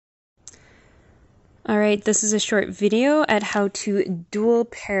Alright, this is a short video at how to dual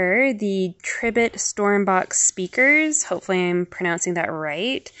pair the Tribit StormBox Speakers. Hopefully I'm pronouncing that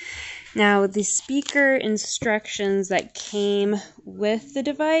right. Now, the speaker instructions that came with the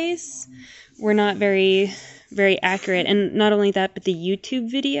device were not very accurate. And not only that, but the YouTube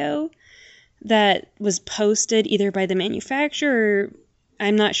video that was posted either by the manufacturer, or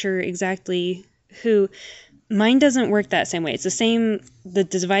I'm not sure exactly who. Mine doesn't work that same way. It's the same, the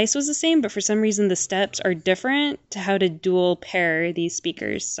device was the same, but for some reason the steps are different to how to dual pair these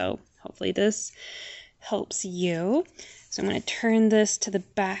speakers. So hopefully this helps you. So I'm going to turn this to the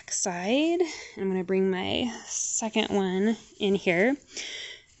back side. I'm going to bring my second one in here.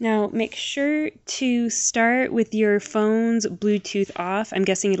 Now make sure to start with your phone's Bluetooth off. I'm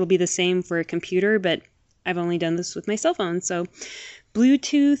guessing it'll be the same for a computer, but I've only done this with my cell phone. So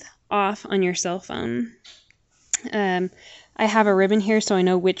Bluetooth off on your cell phone. I have a ribbon here so I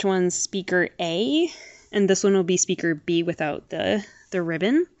know which one's speaker A, and this one will be speaker B without the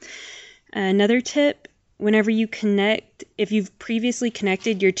ribbon. Another tip, whenever you connect, if you've previously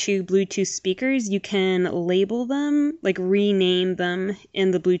connected your two Bluetooth speakers, you can label them, like rename them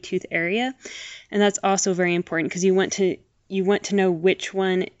in the Bluetooth area. And that's also very important because you want to know which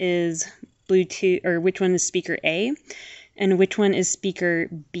one is Bluetooth, or which one is speaker A and which one is speaker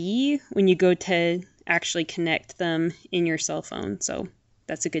B when you go to actually connect them in your cell phone. So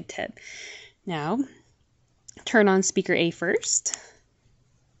that's a good tip. Now, turn on speaker A first.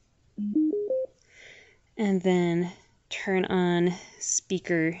 And then turn on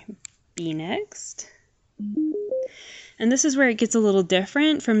speaker B next. And this is where it gets a little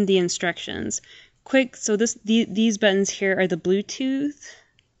different from the instructions. So these buttons here are the Bluetooth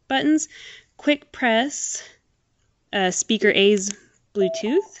buttons. Quick press speaker A's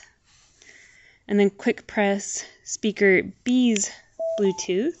Bluetooth. And then quick press speaker B's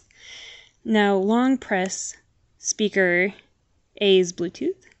Bluetooth. Now long press speaker A's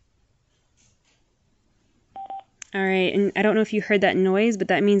Bluetooth. Alright, and I don't know if you heard that noise, but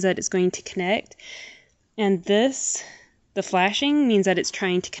that means that it's going to connect. And this, the flashing, means that it's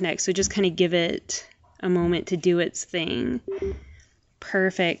trying to connect. So just kind of give it a moment to do its thing.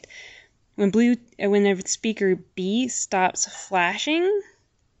 Perfect. When the speaker B stops flashing,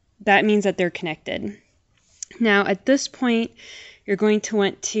 that means that they're connected. Now at this point, you're going to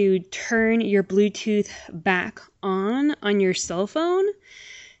want to turn your Bluetooth back on your cell phone,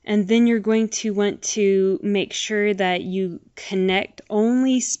 and then you're going to want to make sure that you connect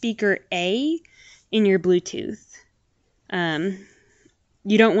only speaker A in your Bluetooth.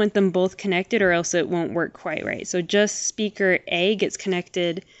 You don't want them both connected or else it won't work quite right. So just speaker A gets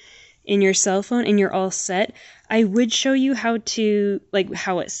connected in your cell phone and you're all set. I would show you how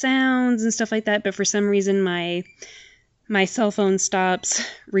it sounds and stuff like that, but for some reason my cell phone stops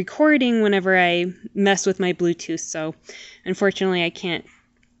recording whenever I mess with my Bluetooth, so unfortunately I can't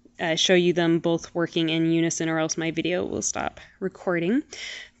show you them both working in unison or else my video will stop recording.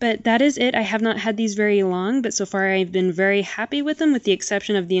 But that is it. I have not had these very long, but so far I've been very happy with them, with the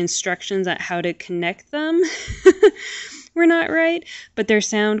exception of the instructions on how to connect them. We're not right, but their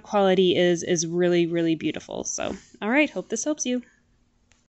sound quality is really, really beautiful. So, all right, hope this helps you.